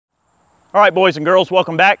All right, boys and girls,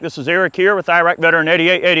 welcome back. This is Eric here with Iraq Veteran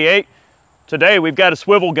 8888. Today we've got a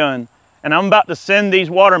swivel gun, and I'm about to send these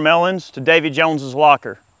watermelons to Davy Jones's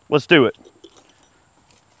locker. Let's do it.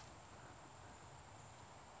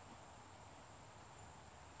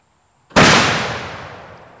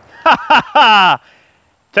 Ha ha ha!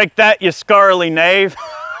 Take that, you scarly knave.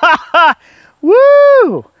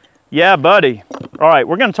 Woo! Yeah, buddy. All right,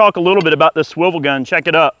 we're going to talk a little bit about this swivel gun. Check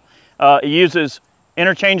it up. It uses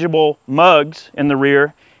interchangeable mugs in the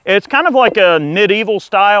rear. It's kind of like a medieval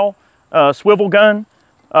style swivel gun.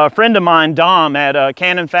 A friend of mine, Dom, at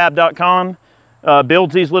cannonfab.com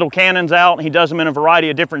builds these little cannons out. He does them in a variety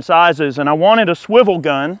of different sizes, and I wanted a swivel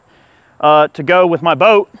gun to go with my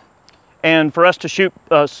boat and for us to shoot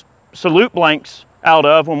salute blanks out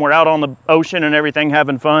of when we're out on the ocean and everything,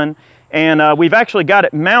 having fun. And we've actually got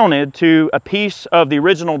it mounted to a piece of the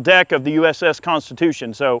original deck of the USS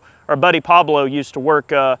Constitution. So our buddy Pablo used to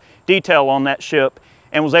work detail on that ship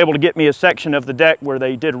and was able to get me a section of the deck where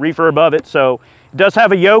they did refurb of it. So it does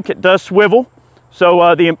have a yoke, it does swivel.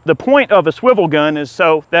 So the point of a swivel gun is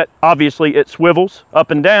so that obviously it swivels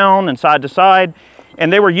up and down and side to side.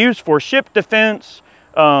 And they were used for ship defense,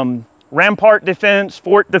 rampart defense,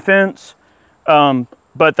 fort defense,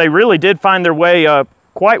 but they really did find their way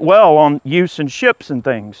quite well on use in ships and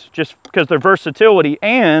things, just because their versatility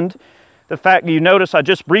and the fact that you notice I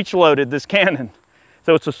just breech loaded this cannon.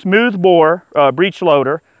 So it's a smooth bore breech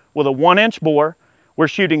loader with a 1-inch bore. We're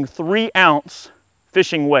shooting 3-ounce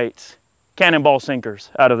fishing weights, cannonball sinkers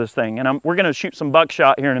out of this thing. And we're gonna shoot some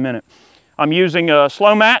buckshot here in a minute. I'm using a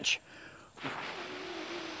slow match.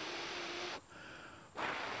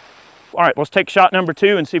 All right, let's take shot number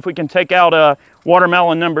 2 and see if we can take out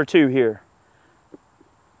watermelon number 2 here.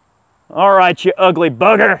 All right, you ugly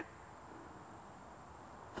bugger.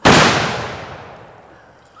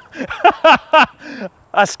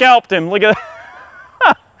 I scalped him, look at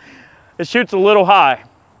that. It shoots a little high.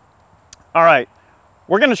 All right,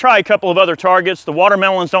 we're gonna try a couple of other targets. The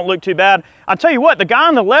watermelons don't look too bad. I'll tell you what, the guy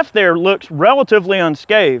on the left there looks relatively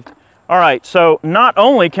unscathed. All right, so not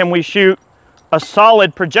only can we shoot a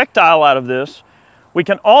solid projectile out of this, we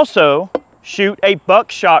can also shoot a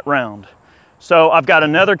buckshot round. So I've got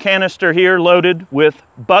another canister here loaded with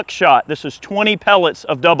buckshot. This is 20 pellets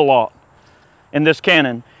of double-aught in this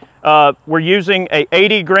cannon. We're using a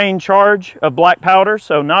 80 grain charge of black powder,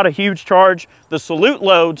 so not a huge charge. The salute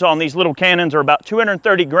loads on these little cannons are about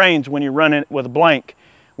 230 grains when you run it with a blank.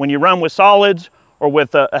 When you run with solids or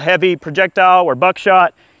with a heavy projectile or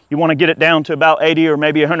buckshot, you want to get it down to about 80 or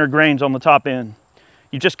maybe 100 grains on the top end.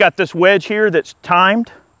 You just got this wedge here that's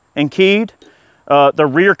timed and keyed. The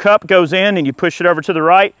rear cup goes in and you push it over to the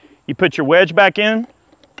right. You put your wedge back in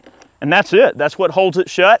and that's it. That's what holds it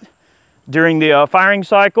shut during the firing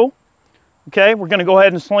cycle. Okay, we're gonna go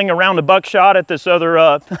ahead and sling around a buckshot at this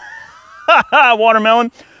other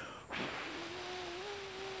watermelon.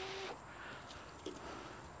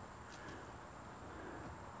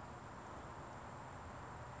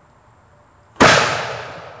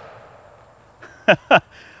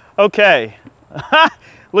 Okay.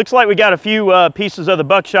 Looks like we got a few pieces of the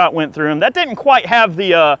buckshot went through them. That didn't quite have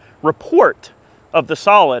the report of the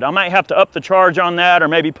solid. I might have to up the charge on that or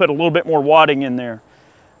maybe put a little bit more wadding in there.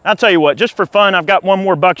 I'll tell you what, just for fun, I've got one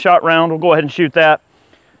more buckshot round. We'll go ahead and shoot that.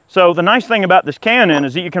 So the nice thing about this cannon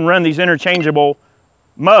is that you can run these interchangeable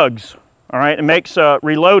mugs, all right? It makes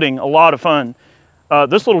reloading a lot of fun.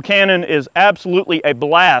 This little cannon is absolutely a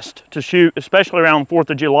blast to shoot, especially around 4th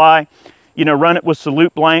of July. You know, run it with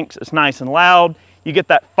salute blanks. It's nice and loud. You get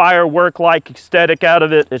that firework-like aesthetic out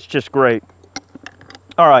of it. It's just great.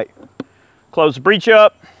 All right, close the breech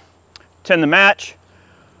up, tend the match.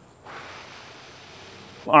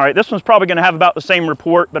 All right, this one's probably gonna have about the same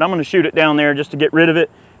report, but I'm gonna shoot it down there just to get rid of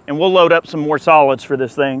it, and we'll load up some more solids for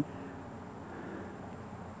this thing.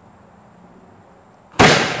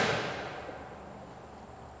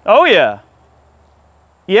 Oh yeah.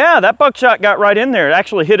 Yeah, that buckshot got right in there. It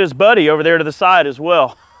actually hit his buddy over there to the side as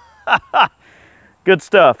well. Good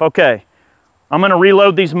stuff. Okay, I'm gonna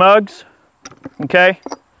reload these mugs, okay?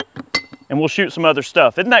 And we'll shoot some other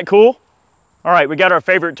stuff. Isn't that cool? All right, we got our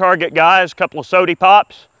favorite target, guys, a couple of sody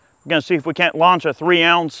pops. We're gonna see if we can't launch a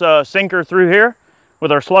 3-ounce sinker through here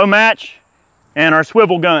with our slow match and our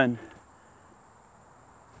swivel gun.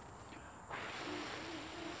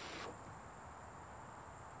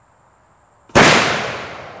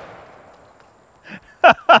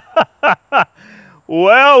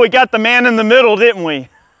 Well, we got the man in the middle, didn't we?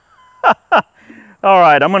 All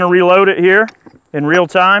right, I'm gonna reload it here in real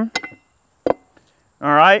time.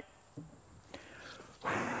 All right.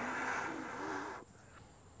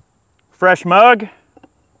 Fresh mug.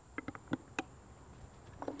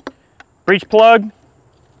 Breech plug.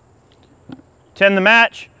 10 the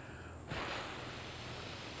match.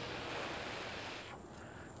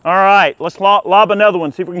 All right, let's lob another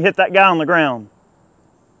one, see if we can hit that guy on the ground.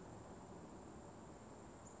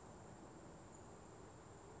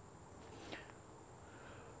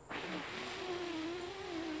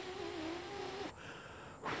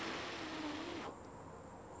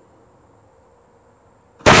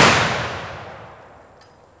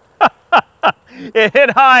 It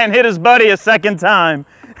hit high and hit his buddy a second time.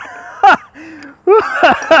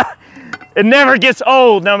 It never gets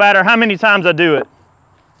old, no matter how many times I do it.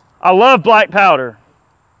 I love black powder.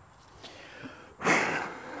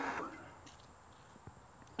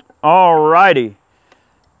 Alrighty.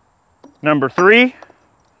 Number 3.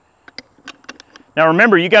 Now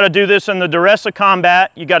remember, you got to do this in the duress of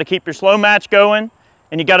combat. You got to keep your slow match going,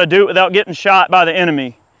 and you got to do it without getting shot by the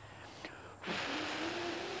enemy.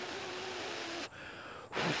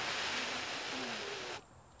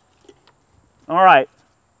 All right,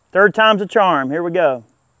 3rd time's a charm. Here we go.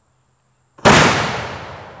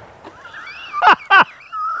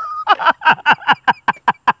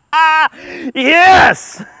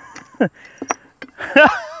 Yes!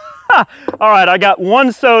 All right, I got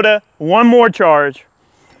 1 soda, 1 more charge.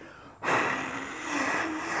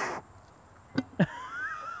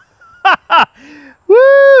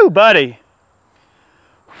 Woo, buddy.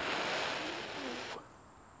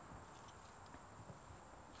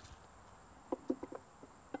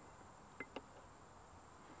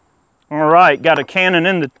 All right, got a cannon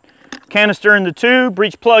in the canister in the tube,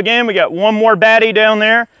 breech plug in. We got 1 more baddie down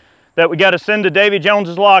there that we got to send to Davy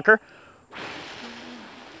Jones's locker.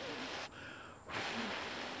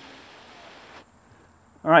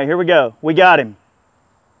 All right, here we go. We got him.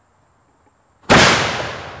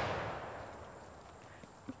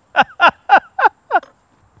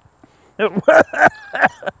 Gotta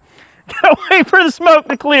wait for the smoke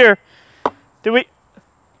to clear.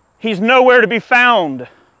 He's nowhere to be found.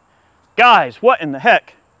 Guys, what in the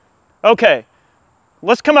heck? Okay,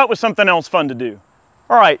 let's come up with something else fun to do.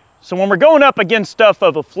 All right, so when we're going up against stuff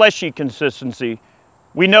of a fleshy consistency,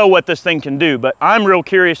 we know what this thing can do, but I'm real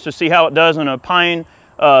curious to see how it does in a pine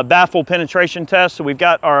baffle penetration test. So we've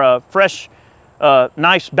got our fresh,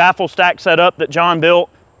 nice baffle stack set up that John built.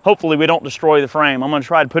 Hopefully we don't destroy the frame. I'm gonna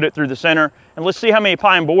try to put it through the center, and let's see how many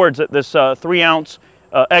pine boards that this 3-ounce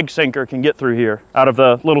egg sinker can get through here out of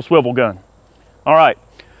the little swivel gun. All right.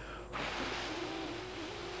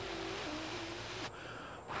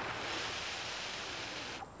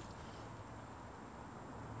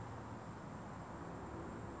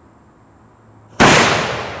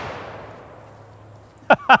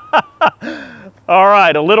 All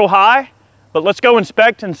right, a little high, but let's go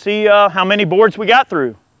inspect and see how many boards we got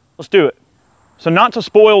through. Let's do it. So not to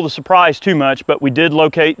spoil the surprise too much, but we did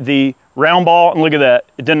locate the round ball, and look at that.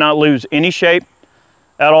 It did not lose any shape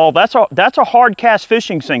at all. That's a hard cast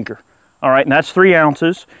fishing sinker. All right, and that's 3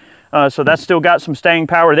 ounces. So that's still got some staying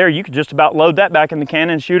power there. You could just about load that back in the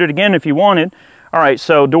cannon and shoot it again if you wanted. All right,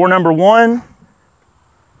 so door number 1.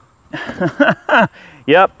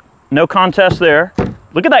 Yep, no contest there.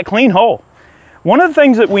 Look at that clean hole. One of the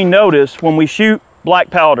things that we notice when we shoot black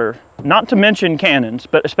powder, not to mention cannons,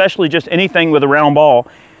 but especially just anything with a round ball,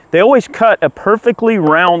 they always cut a perfectly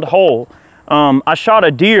round hole. I shot a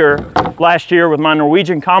deer last year with my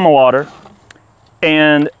Norwegian Kammerwater,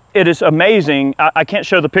 and it is amazing. I can't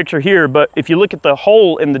show the picture here, but if you look at the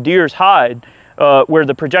hole in the deer's hide where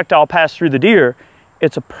the projectile passed through the deer,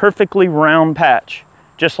 it's a perfectly round patch,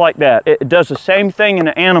 just like that. It does the same thing in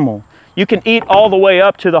an animal. You can eat all the way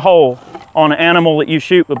up to the hole on an animal that you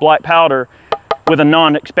shoot with black powder with a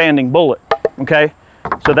non-expanding bullet, okay?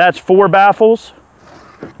 So that's 4 baffles.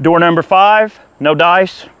 Door number 5, no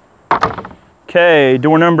dice. Okay,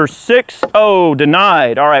 door number 6, oh,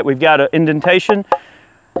 denied. All right, we've got an indentation.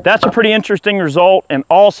 That's a pretty interesting result, and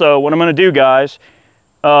also what I'm gonna do, guys,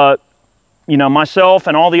 you know, myself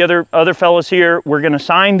and all the other fellas here, we're gonna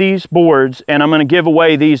sign these boards, and I'm gonna give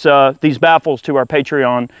away these baffles to our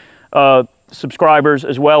Patreon subscribers,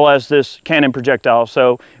 as well as this cannon projectile.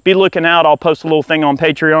 So be looking out. I'll post a little thing on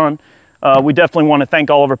Patreon. We definitely want to thank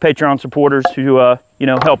all of our Patreon supporters who you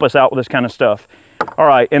know, help us out with this kind of stuff. All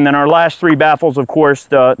right, and then our last 3 baffles, of course,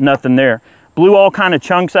 nothing there. Blew all kind of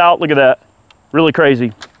chunks out. Look at that, really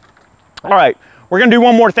crazy. All right, we're gonna do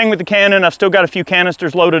one more thing with the cannon. I've still got a few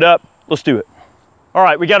canisters loaded up. Let's do it. All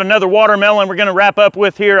right, we got another watermelon we're gonna wrap up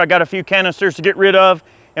with here. I got a few canisters to get rid of,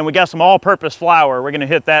 and we got some all-purpose flour. We're gonna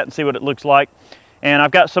hit that and see what it looks like. And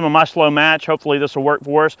I've got some of my slow match. Hopefully this will work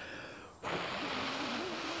for us.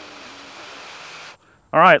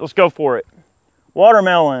 All right, let's go for it.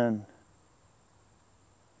 Watermelon.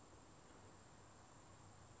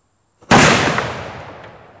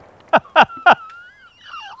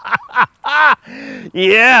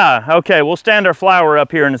 Yeah, okay, we'll stand our flower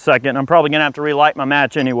up here in a second. I'm probably gonna have to relight my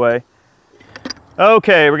match anyway.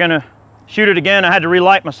 Okay, we're gonna shoot it again. I had to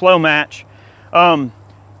relight my slow match.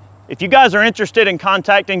 If you guys are interested in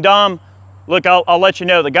contacting Dom, look, I'll let you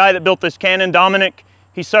know. The guy that built this cannon, Dominic,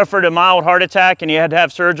 he suffered a mild heart attack and he had to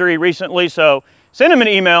have surgery recently, so send him an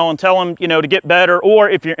email and tell him, you know, to get better, or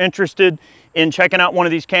if you're interested in checking out one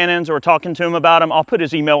of these cannons or talking to him about them, I'll put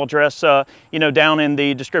his email address, you know, down in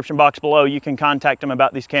the description box below. You can contact him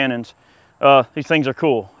about these cannons. These things are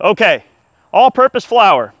cool. Okay, all-purpose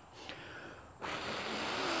flower.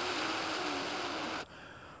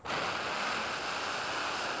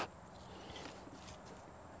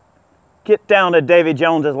 Get down to Davy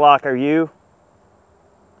Jones's locker, you.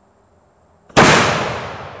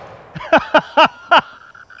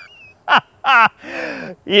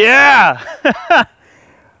 Yeah.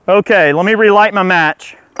 Okay, let me relight my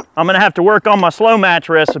match. I'm gonna have to work on my slow match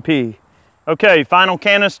recipe. Okay, final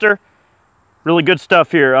canister. Really good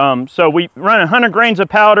stuff here. So we run 100 grains of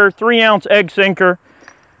powder, 3-ounce egg sinker,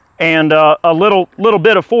 and a little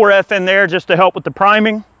bit of 4F in there just to help with the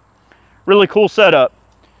priming. Really cool setup.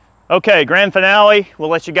 Okay, grand finale. We'll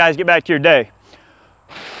let you guys get back to your day.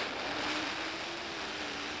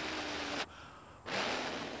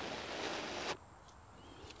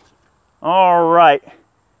 All right.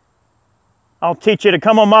 I'll teach you to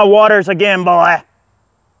come on my waters again, boy.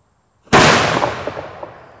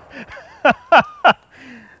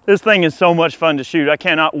 This thing is so much fun to shoot. I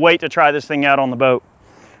cannot wait to try this thing out on the boat.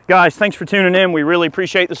 Guys, thanks for tuning in. We really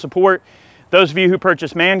appreciate the support. Those of you who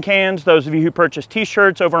purchase man cans, those of you who purchase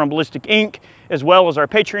t-shirts over on Ballistic Ink, as well as our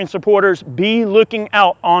Patreon supporters, be looking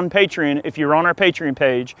out on Patreon if you're on our Patreon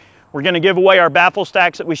page. We're going to give away our baffle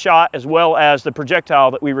stacks that we shot, as well as the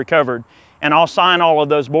projectile that we recovered. And I'll sign all of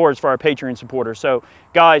those boards for our Patreon supporters. So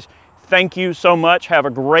guys, thank you so much. Have a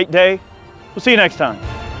great day. We'll see you next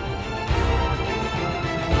time.